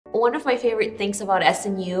One of my favorite things about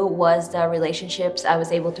SNU was the relationships I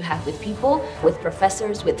was able to have with people, with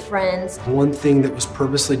professors, with friends. One thing that was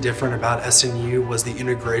purposely different about SNU was the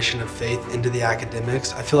integration of faith into the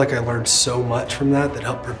academics. I feel like I learned so much from that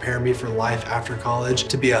helped prepare me for life after college,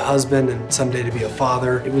 to be a husband and someday to be a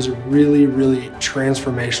father. It was a really, really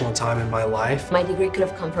transformational time in my life. My degree could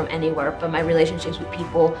have come from anywhere, but my relationships with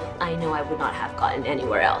people, I know I would not have gotten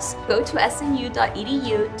anywhere else. Go to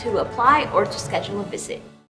snu.edu to apply or to schedule a visit.